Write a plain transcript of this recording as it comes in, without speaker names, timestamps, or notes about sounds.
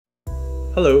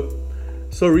Hello.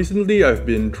 So recently I've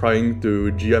been trying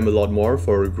to GM a lot more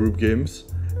for group games,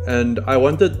 and I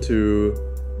wanted to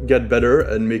get better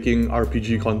at making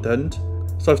RPG content.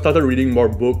 So I've started reading more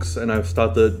books and I've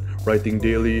started writing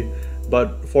daily,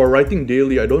 but for writing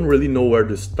daily I don't really know where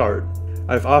to start.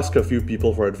 I've asked a few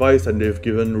people for advice and they've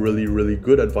given really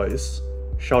good advice.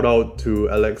 Shout out to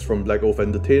Alex from Black Oaf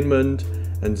Entertainment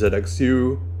and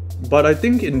ZXU. But I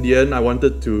think in the end I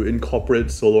wanted to incorporate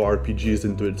solo RPGs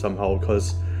into it somehow,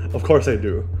 because of course I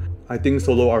do. I think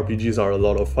solo RPGs are a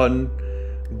lot of fun,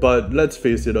 but let's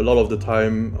face it, a lot of the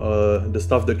time the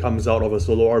stuff that comes out of a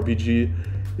solo RPG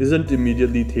isn't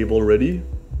immediately table ready.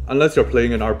 Unless you're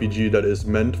playing an RPG that is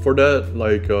meant for that,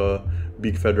 like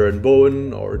Big Feather and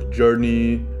Bone or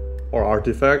Journey or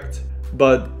Artifact.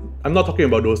 But I'm not talking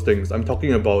about those things, I'm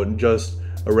talking about just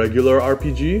a regular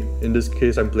RPG. In this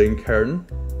case I'm playing Cairn,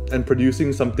 and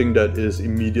producing something that is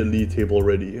immediately table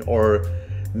ready or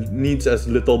needs as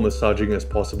little massaging as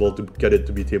possible to get it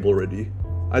to be table ready.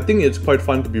 I think it's quite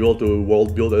fun to be able to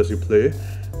world build as you play,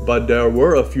 but there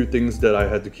were a few things that I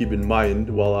had to keep in mind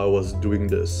while I was doing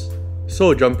this.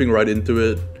 So jumping right into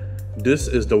it, this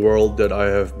is the world that I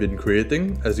have been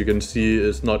creating. As you can see,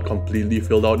 it's not completely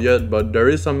filled out yet, but there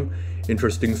is some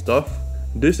interesting stuff.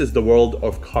 This is the world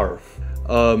of Carve.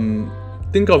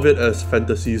 Think of it as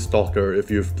Fantasy Stalker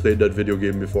if you've played that video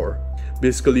game before.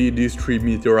 Basically, these 3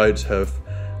 meteorites have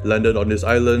landed on this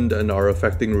island and are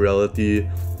affecting reality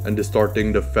and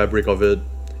distorting the fabric of it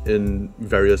in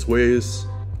various ways.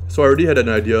 So I already had an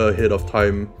idea ahead of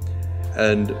time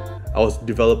and I was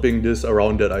developing this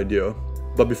around that idea.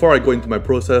 But before I go into my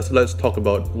process, let's talk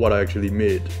about what I actually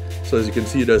made. So as you can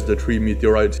see, there's the 3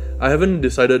 meteorites. I haven't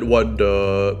decided what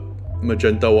the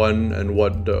magenta one and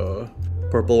what the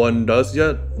purple one does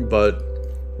yet, but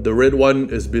the red one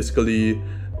is basically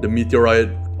the meteorite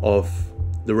of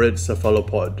the red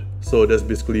cephalopod. So that's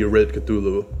basically red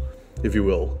Cthulhu, if you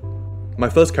will. My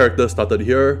first character started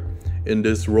here in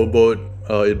this rowboat.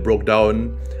 It broke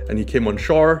down and he came on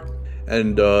shore,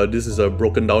 and this is a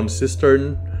broken down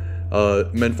cistern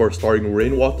meant for storing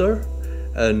rainwater,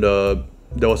 and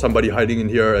there was somebody hiding in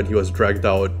here and he was dragged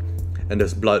out, and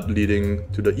there's blood leading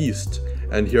to the east.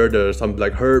 And here there are some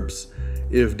black herbs.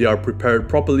 If they are prepared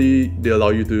properly, they allow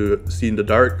you to see in the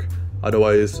dark,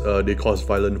 otherwise they cause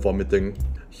violent vomiting.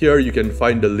 Here you can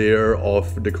find the lair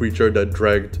of the creature that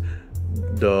dragged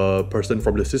the person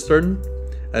from the cistern,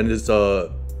 and it's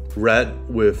a rat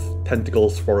with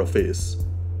tentacles for a face.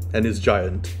 And it's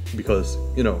giant, because,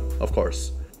 you know, of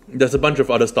course. There's a bunch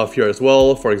of other stuff here as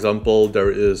well. For example,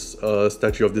 there is a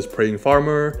statue of this praying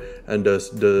farmer, and there's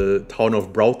the town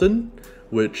of Broughton,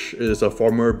 which is a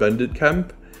former bandit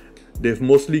camp. They've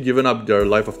mostly given up their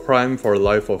life of crime for a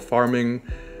life of farming,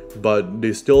 but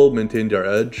they still maintain their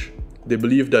edge. They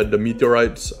believe that the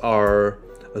meteorites are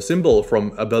a symbol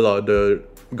from Abella, the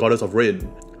goddess of rain,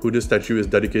 who this statue is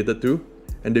dedicated to,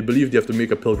 and they believe they have to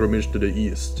make a pilgrimage to the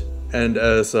east. And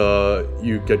as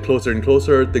you get closer and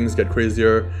closer, things get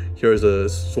crazier. Here's a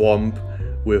swamp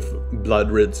with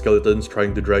blood-red skeletons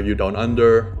trying to drag you down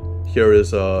under. Here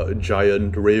is a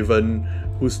giant raven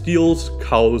who steals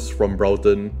cows from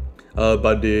Broughton,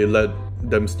 but they let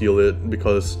them steal it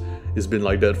because it's been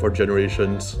like that for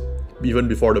generations, even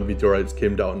before the meteorites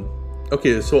came down.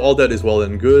 Okay, so all that is well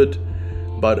and good,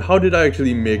 but how did I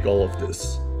actually make all of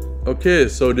this? Okay,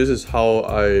 so this is how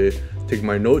I take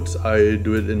my notes. I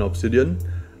do it in Obsidian.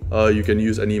 You can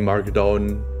use any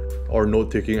markdown or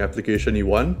note-taking application you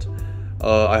want.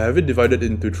 I have it divided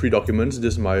into 3 documents.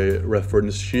 This is my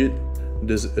reference sheet.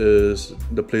 This is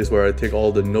the place where I take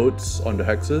all the notes on the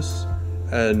hexes.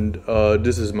 And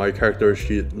this is my character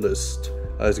sheet list.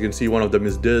 As you can see, one of them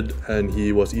is dead and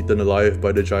he was eaten alive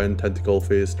by the giant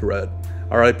tentacle-faced rat.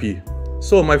 RIP.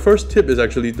 So my first tip is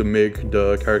actually to make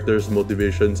the character's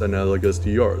motivations analogous to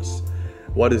yours.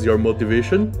 What is your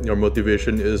motivation? Your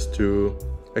motivation is to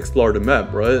explore the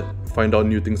map, right? Find out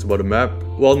new things about the map.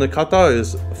 Well, Nakata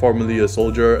is formerly a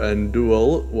soldier and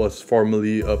Duel was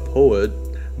formerly a poet,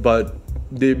 but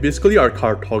they basically are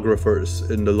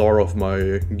cartographers in the lore of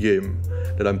my game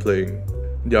that I'm playing.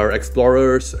 They are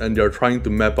explorers and they are trying to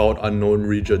map out unknown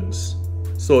regions.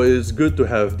 So it's good to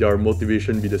have their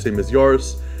motivation be the same as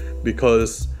yours,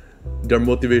 because their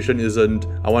motivation isn't,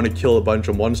 I want to kill a bunch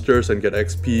of monsters and get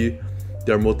XP.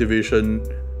 Their motivation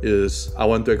is, I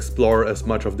want to explore as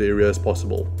much of the area as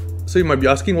possible. So you might be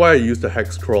asking why I used the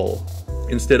Hexcrawl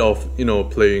instead of, you know,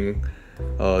 playing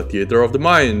Theater of the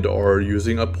Mind or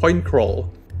using a point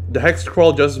crawl. The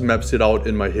Hexcrawl just maps it out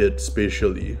in my head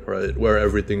spatially, right, where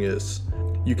everything is.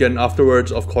 You can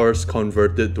afterwards, of course,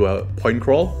 convert it to a point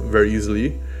crawl very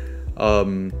easily.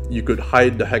 You could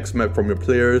hide the hex map from your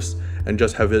players and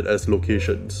just have it as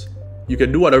locations. You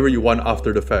can do whatever you want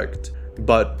after the fact,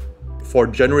 but for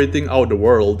generating out the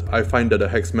world, I find that a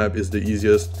hex map is the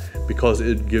easiest because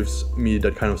it gives me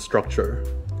that kind of structure.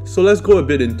 So let's go a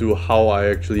bit into how I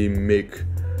actually make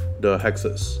the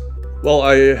hexes. Well,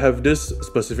 I have this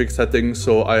specific setting,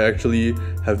 so I actually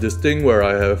have this thing where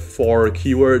I have 4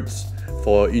 keywords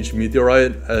for each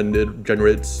meteorite and it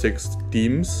generates 6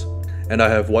 themes. And I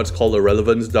have what's called a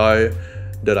relevance die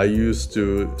that I use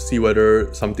to see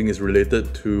whether something is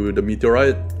related to the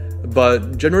meteorite.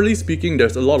 But generally speaking,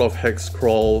 there's a lot of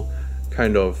Hexcrawl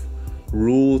kind of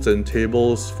rules and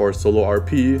tables for solo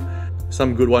RP.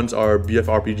 Some good ones are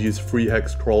BFRPG's free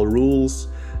Hexcrawl rules,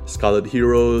 Scarlet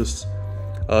Heroes.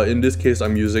 In this case,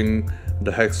 I'm using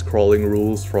the hex crawling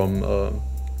rules from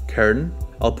Cairn.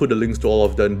 I'll put the links to all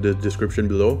of them in the description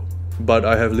below. But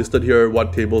I have listed here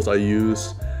what tables I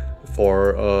use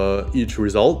for each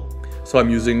result. So I'm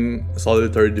using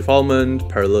Solitary Defilement,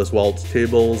 Perilous Wilds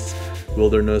tables,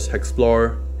 Wilderness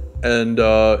Hexplore, and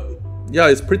yeah,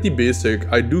 it's pretty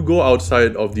basic. I do go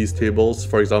outside of these tables.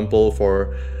 For example,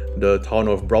 for the town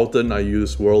of Broughton, I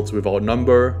use Worlds Without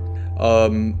Number.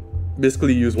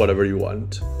 Basically use whatever you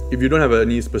want. If you don't have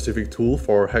any specific tool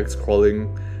for hex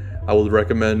crawling, I would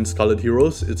recommend Scarlet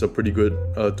Heroes. It's a pretty good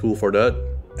tool for that.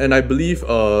 And I believe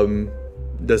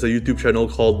there's a YouTube channel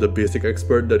called The Basic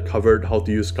Expert that covered how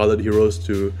to use Scarlet Heroes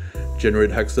to generate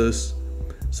hexes.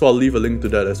 So I'll leave a link to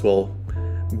that as well.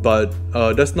 But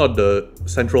that's not the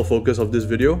central focus of this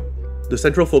video. The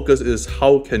central focus is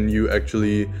how can you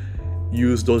actually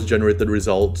use those generated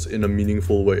results in a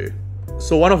meaningful way.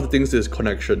 So one of the things is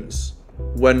connections.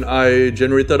 When I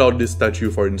generated out this statue,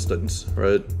 for instance,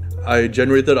 right? I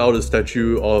generated out a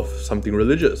statue of something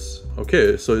religious.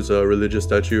 Okay, so it's a religious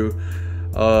statue.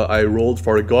 I rolled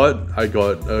for a god. I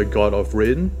got a god of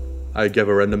rain. I gave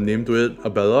a random name to it,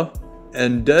 Abella.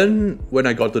 And then when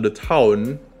I got to the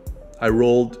town, I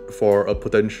rolled for a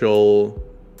potential,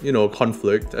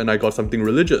 conflict, and I got something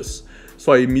religious.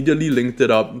 So I immediately linked it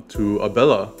up to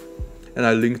Abella. And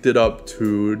I linked it up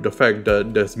to the fact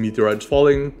that there's meteorites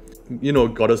falling,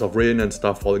 goddess of rain and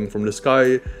stuff falling from the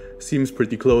sky. Seems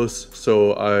pretty close,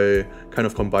 so I kind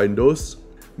of combined those.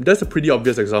 That's a pretty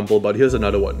obvious example, but here's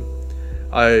another one.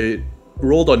 I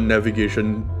rolled on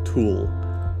navigation tool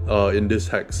in this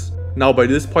hex. Now by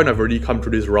this point, I've already come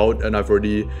through this route and I've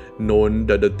already known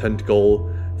that the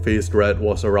tentacle-faced rat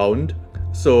was around.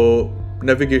 So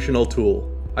navigational tool.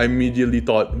 I immediately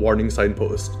thought warning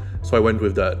signpost, so I went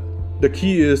with that. The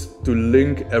key is to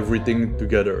link everything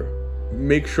together.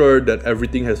 Make sure that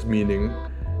everything has meaning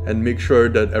and make sure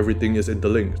that everything is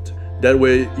interlinked. That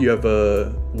way you have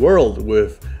a world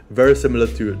with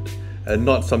verisimilitude and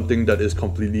not something that is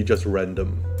completely just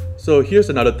random. So here's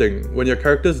another thing. When your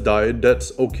characters die,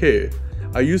 that's okay.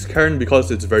 I use Cairn because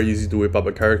it's very easy to whip up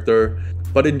a character.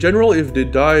 But in general, if they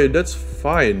die, that's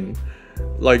fine.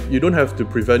 Like, you don't have to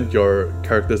prevent your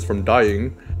characters from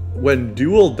dying. When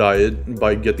Duel died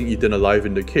by getting eaten alive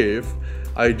in the cave,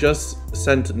 I just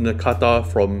sent Nakata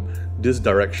from this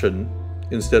direction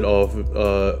instead of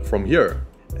from here.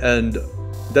 And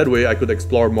that way I could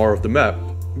explore more of the map.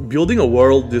 Building a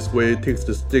world this way takes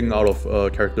the sting out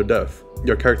of character death.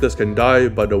 Your characters can die,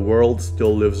 but the world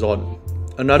still lives on.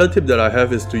 Another tip that I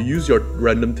have is to use your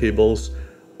random tables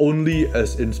only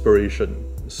as inspiration.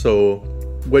 So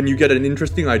when you get an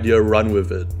interesting idea, run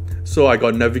with it. So I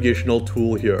got navigational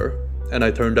tool here, and I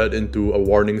turned that into a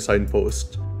warning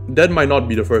signpost. That might not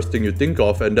be the first thing you think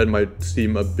of, and that might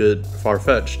seem a bit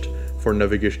far-fetched for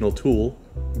navigational tool.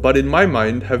 But in my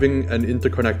mind, having an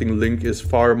interconnecting link is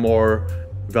far more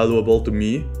valuable to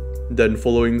me than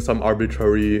following some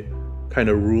arbitrary kind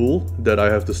of rule that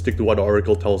I have to stick to what the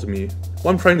oracle tells me.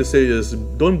 What I'm trying to say is,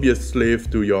 don't be a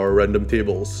slave to your random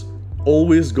tables.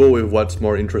 Always go with what's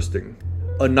more interesting.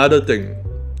 Another thing,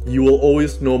 you will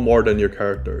always know more than your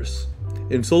characters.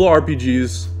 In solo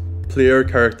RPGs, player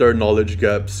character knowledge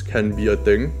gaps can be a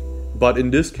thing, but in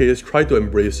this case, try to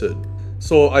embrace it.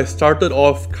 So I started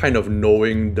off kind of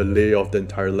knowing the lay of the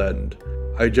entire land.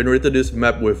 I generated this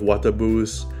map with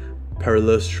Watabu's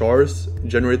Perilous Shores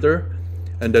generator,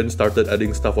 and then started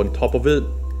adding stuff on top of it.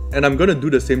 And I'm gonna do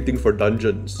the same thing for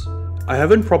dungeons. I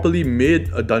haven't properly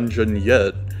made a dungeon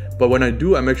yet, but when I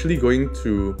do, I'm actually going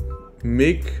to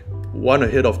make one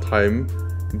ahead of time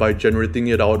by generating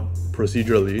it out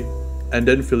procedurally and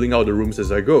then filling out the rooms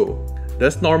as I go.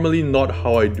 That's normally not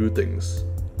how I do things.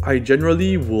 I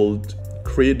generally will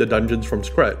create the dungeons from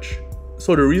scratch.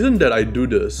 So the reason that I do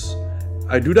this,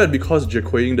 I do that because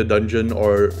jaquaing the dungeon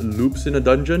or loops in a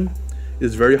dungeon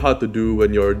is very hard to do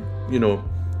when you're,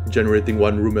 generating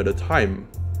one room at a time.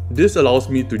 This allows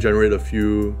me to generate a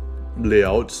few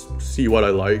layouts, see what I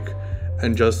like,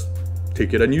 and just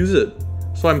take it and use it.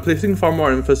 So I'm placing far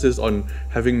more emphasis on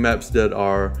having maps that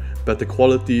are better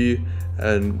quality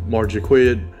and more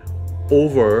adequate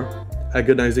over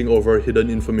agonizing over hidden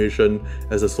information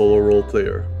as a solo role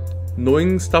player.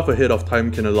 Knowing stuff ahead of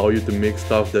time can allow you to make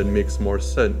stuff that makes more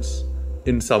sense,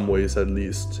 in some ways at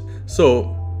least.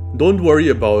 So don't worry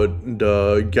about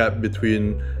the gap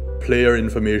between player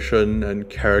information and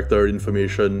character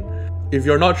information. If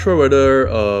you're not sure whether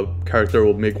a character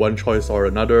will make one choice or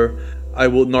another, I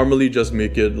would normally just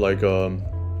make it like a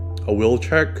will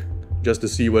check, just to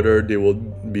see whether they will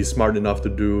be smart enough to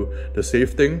do the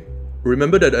safe thing.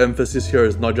 Remember that the emphasis here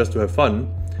is not just to have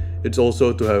fun, it's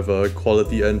also to have a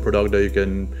quality end product that you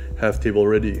can have table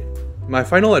ready. My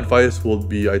final advice would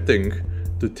be, I think,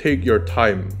 to take your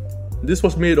time. This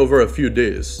was made over a few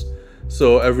days,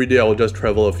 so every day I'll just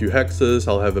travel a few hexes,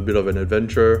 I'll have a bit of an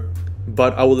adventure,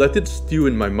 but I will let it stew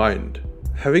in my mind.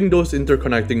 Having those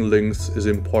interconnecting links is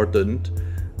important,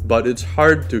 but it's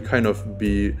hard to kind of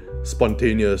be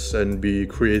spontaneous and be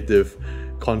creative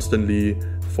constantly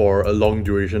for a long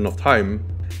duration of time.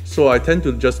 So I tend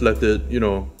to just let it,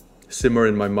 simmer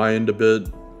in my mind a bit,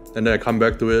 and then I come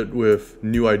back to it with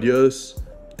new ideas.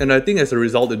 And I think as a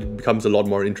result, it becomes a lot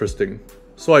more interesting.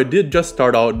 So I did just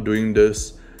start out doing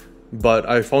this, but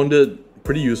I found it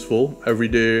pretty useful. Every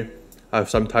day I have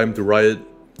some time to write,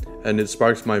 and it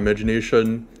sparks my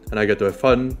imagination, and I get to have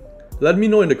fun. Let me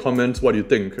know in the comments what you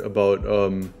think about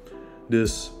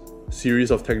this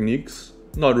series of techniques.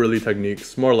 Not really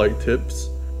techniques, more like tips.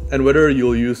 And whether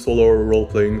you'll use solo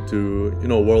role-playing to,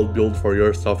 world build for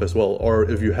your stuff as well, or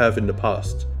if you have in the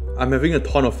past. I'm having a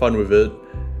ton of fun with it,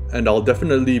 and I'll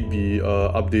definitely be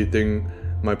updating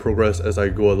my progress as I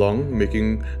go along,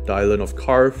 making the island of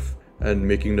Carve and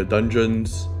making the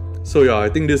dungeons. So yeah, I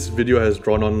think this video has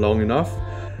drawn on long enough.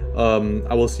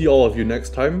 I will see all of you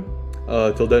next time.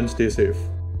 Till then, stay safe.